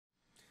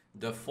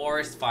The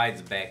forest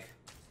fights back.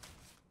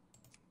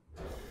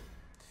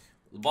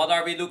 What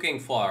are we looking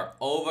for?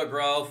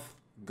 Overgrowth,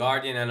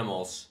 guardian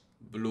animals,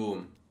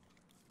 bloom.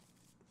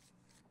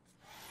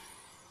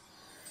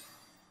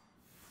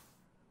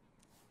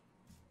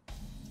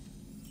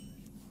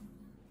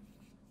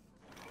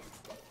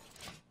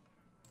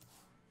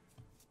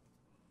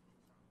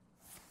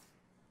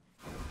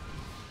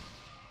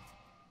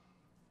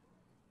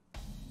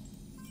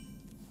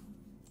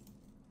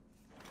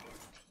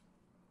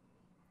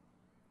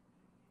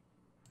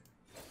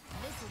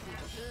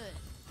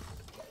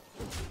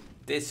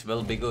 This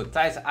will be good.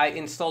 Thijs, I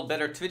installed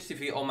better Twitch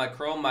TV on my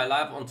Chrome. My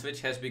live on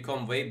Twitch has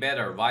become way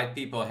better. White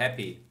people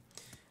happy.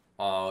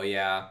 Oh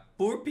yeah.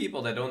 Poor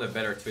people that don't have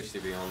better Twitch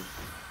TV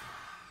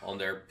on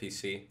their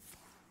PC.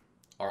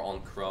 Or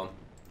on Chrome.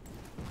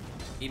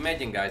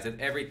 Imagine guys that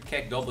every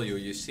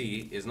KW you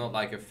see is not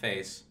like a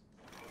face.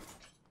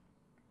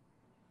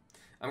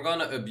 I'm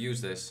gonna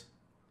abuse this.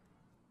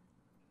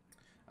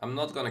 I'm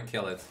not gonna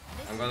kill it.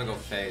 I'm gonna go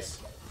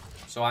face.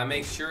 So I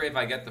make sure if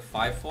I get the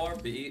 5/4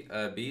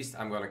 beast,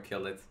 I'm gonna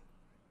kill it.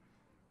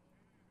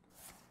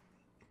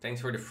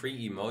 Thanks for the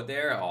free emote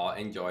there. Oh,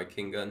 enjoy,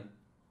 King Gun.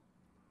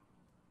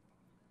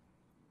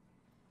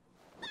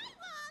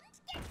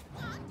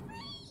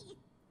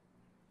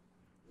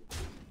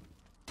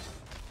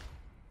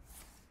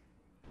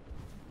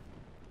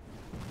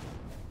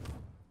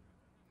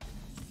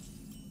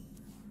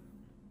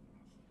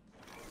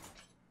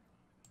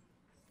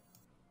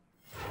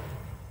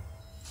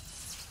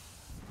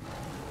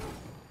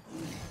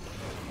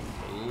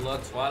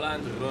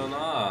 Twilight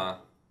Runa.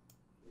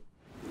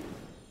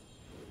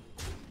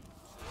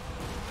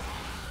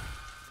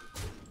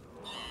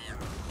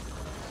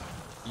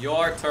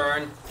 Your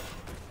turn.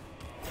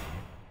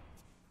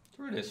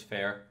 Druid is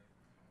fair.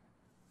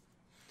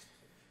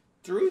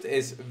 Druid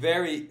is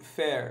very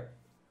fair.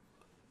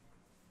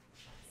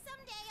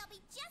 Someday I'll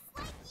be just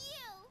like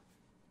you.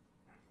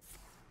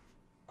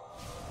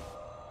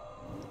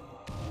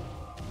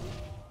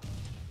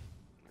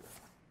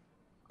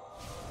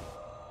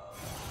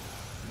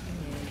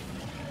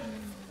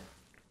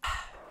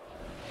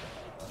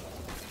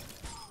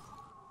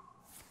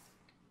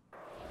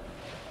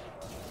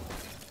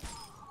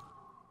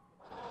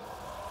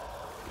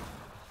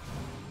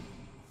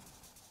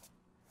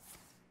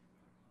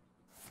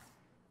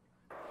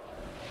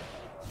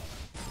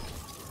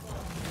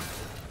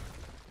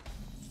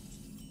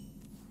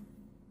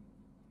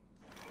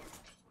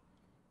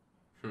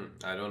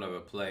 I don't have a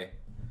play.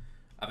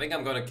 I think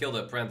I'm gonna kill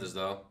the apprentice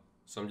though.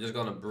 So I'm just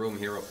gonna broom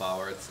hero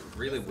power. It's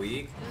really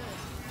weak.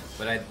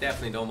 But I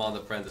definitely don't want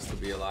the apprentice to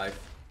be alive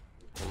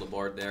on the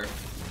board there.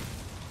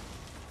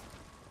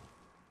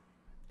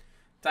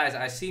 Thijs,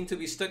 I seem to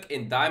be stuck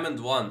in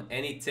Diamond 1.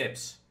 Any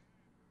tips?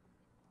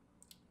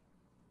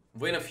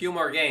 Win a few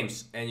more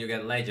games and you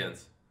get Legend.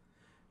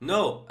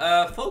 No,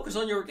 focus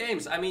on your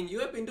games. I mean, you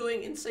have been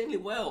doing insanely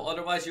well.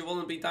 Otherwise you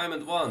wouldn't be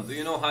Diamond 1. Do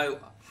you know how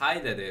high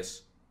that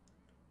is?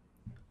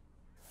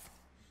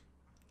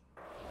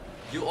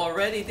 You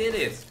already did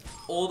it.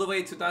 All the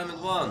way to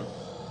Diamond 1.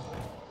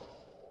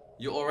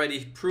 You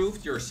already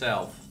proved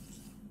yourself.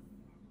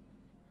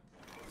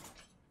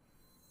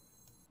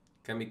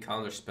 Can be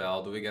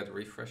counterspell. Do we get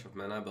refresh of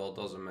mana? Well, it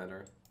doesn't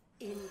matter.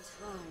 In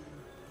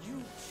time,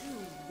 you too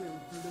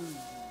will bloom.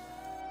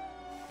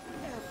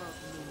 Ever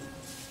bloom.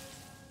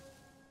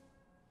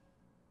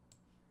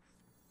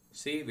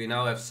 See, we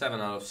now have 7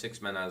 out of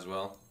 6 mana as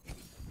well.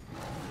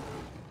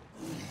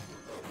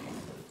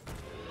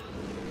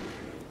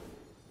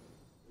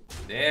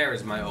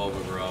 There's my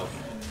overgrowth.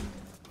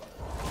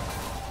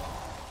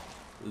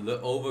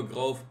 The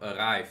overgrowth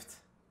arrived.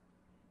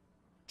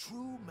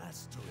 True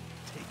mastery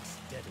takes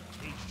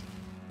dedication.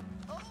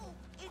 Oh,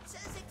 it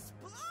says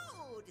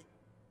explode.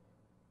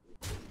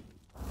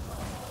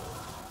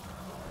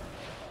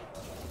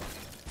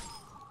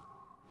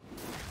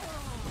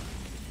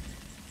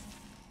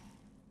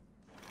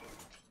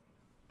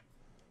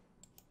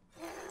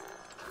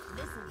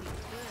 This'll be good.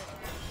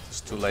 It's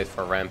too late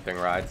for ramping,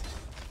 right?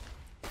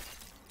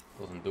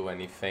 Doesn't do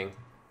anything.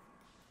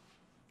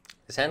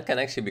 This hand can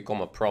actually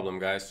become a problem,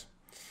 guys.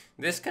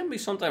 This can be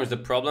sometimes the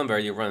problem where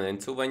you run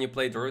into when you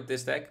play Druid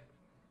this deck.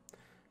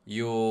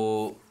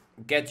 You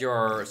get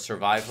your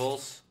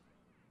survivals.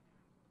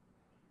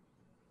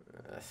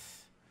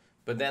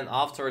 But then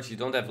afterwards you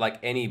don't have like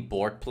any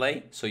board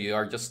play. So you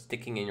are just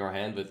sticking in your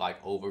hand with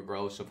like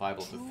Overgrowth,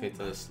 Survival to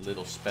Fittest,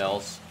 little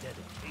spells.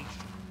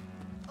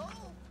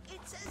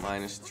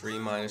 -3,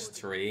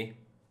 -3.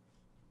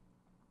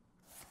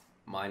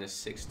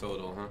 -6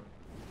 total, huh?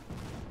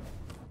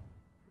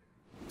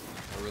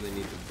 I really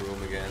need the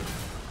broom again.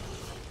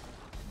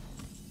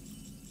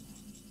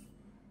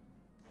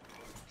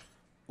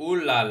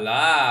 Ooh la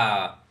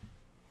la!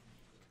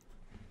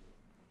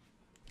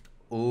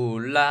 Ooh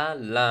la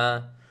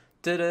la!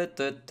 Da da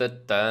da da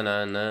da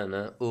na na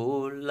na!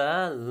 Ooh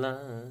la la!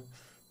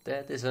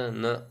 That is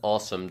an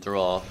awesome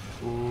draw.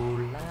 Ooh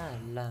la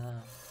la!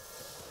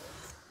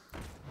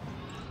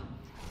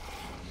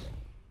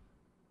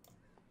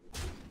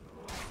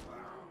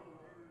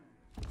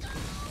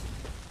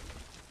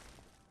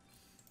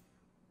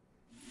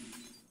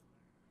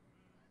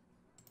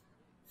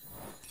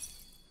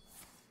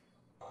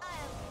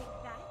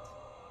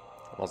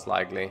 most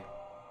likely.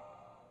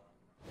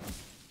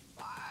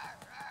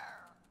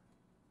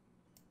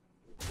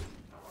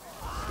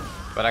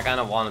 But I kind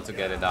of wanted to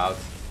get it out.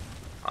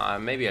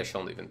 Maybe I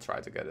shouldn't even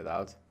try to get it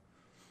out.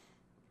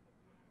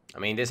 I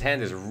mean, this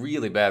hand is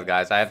really bad,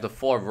 guys. I have the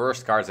 4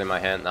 worst cards in my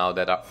hand now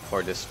that are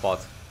for this spot.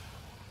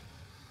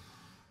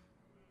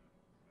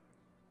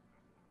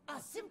 A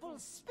simple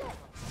spell.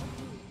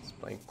 He's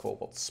playing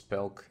Cobalt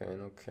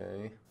Spellkin,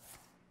 okay.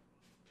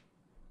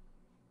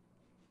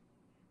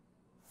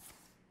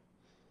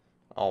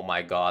 Oh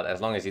my god, as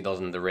long as he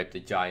doesn't rip the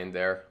giant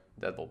there,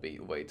 that will be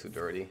way too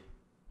dirty.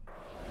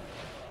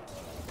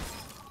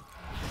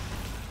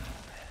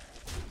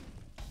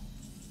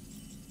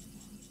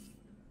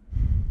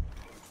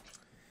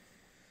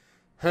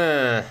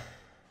 Huh,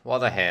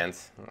 what a hand.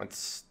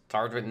 Let's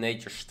start with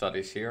nature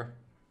studies here.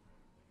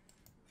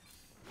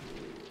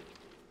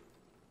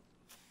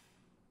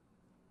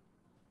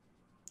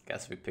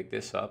 Guess we pick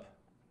this up.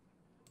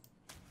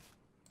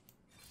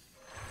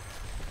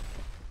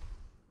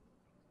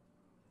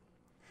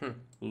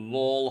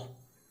 Lol.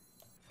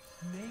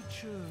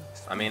 Nature.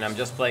 I mean, I'm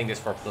just playing this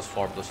for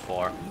 +4/+4.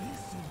 Listen,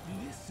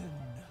 listen.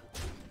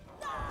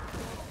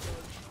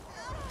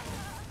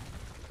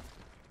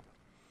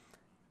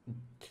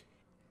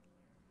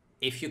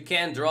 If you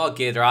can't draw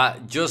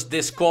Ghidra, just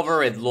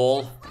discover it,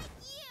 lol.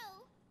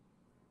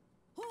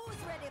 Who's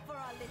ready for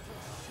a little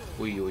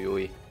show? Ui, ui,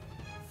 ui.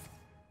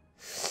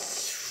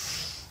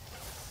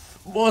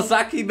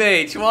 Mozaki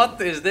Mage, what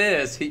is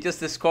this? He just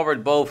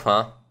discovered both,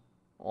 huh?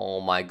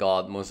 Oh my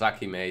god,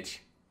 Mozaki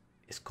Mage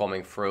is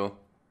coming through.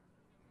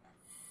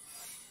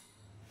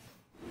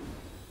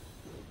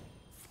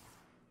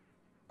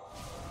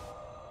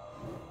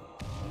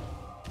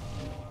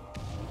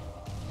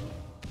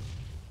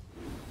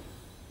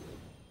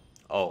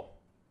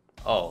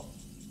 Oh,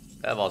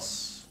 that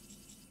was...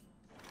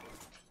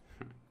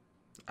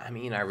 I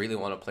mean, I really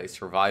want to play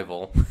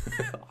Survival.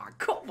 Oh,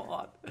 come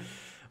on.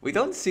 We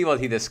don't see what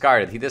he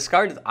discarded. He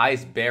discarded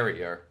Ice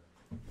Barrier.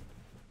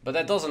 But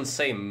that doesn't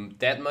say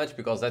that much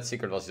because that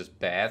secret was just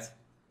bad.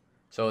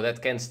 So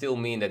that can still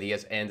mean that he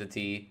has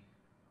Entity,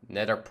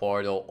 Nether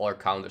Portal, or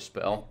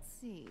Counterspell.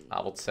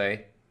 I would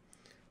say.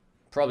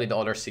 Probably the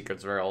other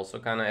secrets were also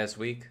kind of as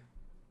weak.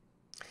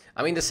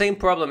 I mean, the same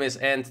problem is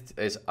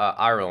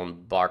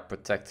Iron Bark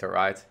Protector,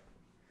 right?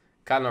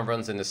 Kind of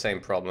runs in the same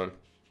problem.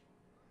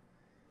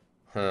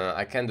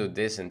 I can do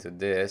this into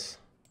this.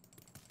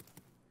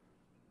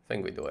 I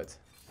think we do it.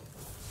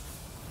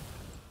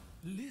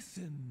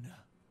 Listen.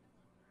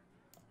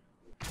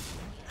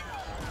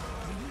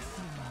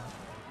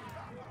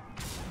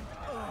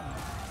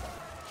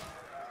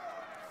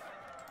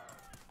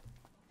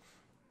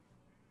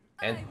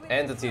 And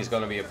Entity is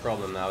gonna be a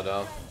problem now,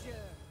 though.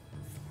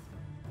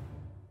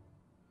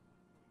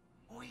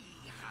 We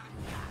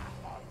hunger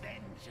for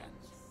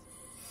vengeance.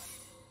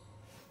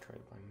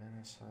 Trade by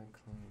mana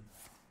cycling.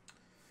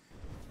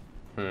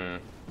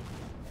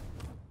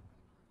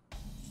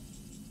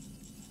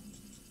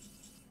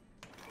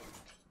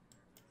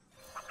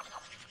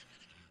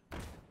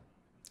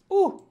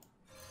 Ooh!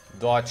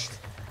 Dodged.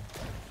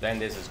 Then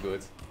this is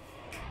good.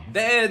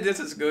 Then this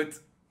is good.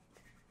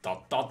 Da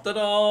da da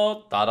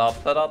da da da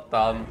da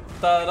da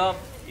da da.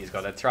 He's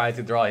gonna try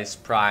to draw his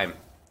prime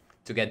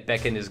to get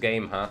back in this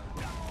game, huh?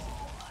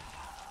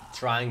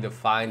 Trying to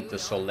find the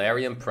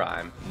Solarian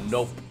Prime.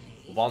 Nope.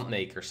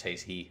 Wandmaker,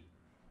 says he.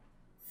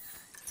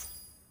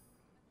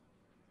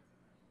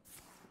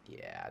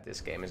 Yeah, this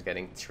game is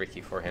getting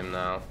tricky for him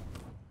now.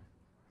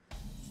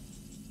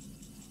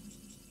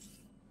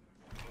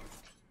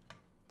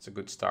 It's a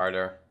good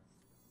starter.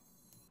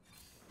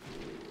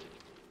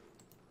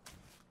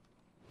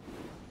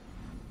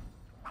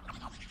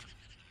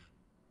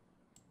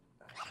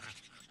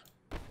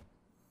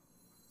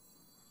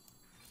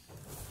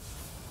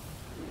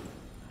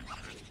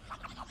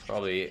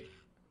 Probably.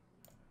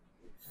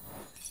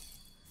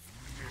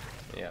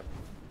 Yep.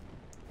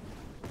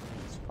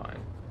 It's fine.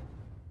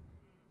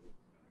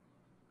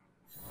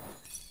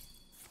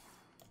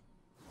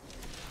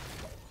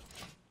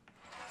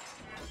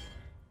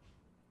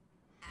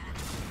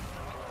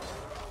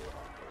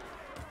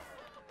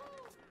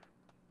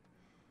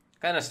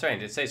 Kind of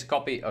strange. It says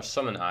copy or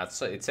summon.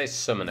 It says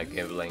summon a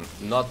Gibberling,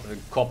 not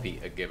copy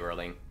a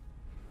Gibberling.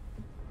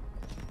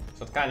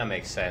 So it kind of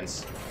makes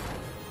sense.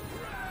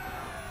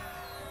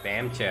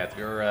 Bam, chat.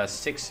 You're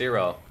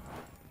 6-0.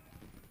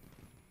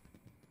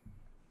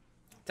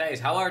 Thijs,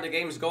 how are the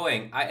games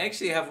going? I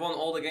actually have won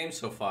all the games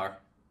so far.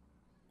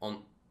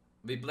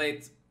 We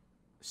played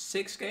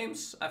 6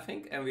 games, I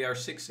think, and we are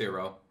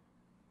 6-0.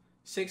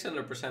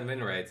 600%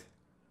 win rate.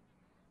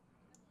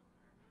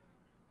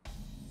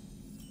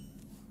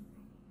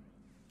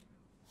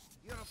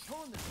 Your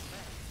opponent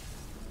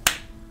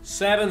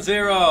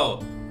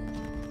 7-0.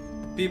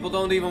 People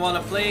don't even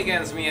want to play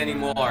against me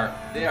anymore.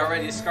 They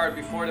already scarred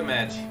before the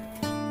match.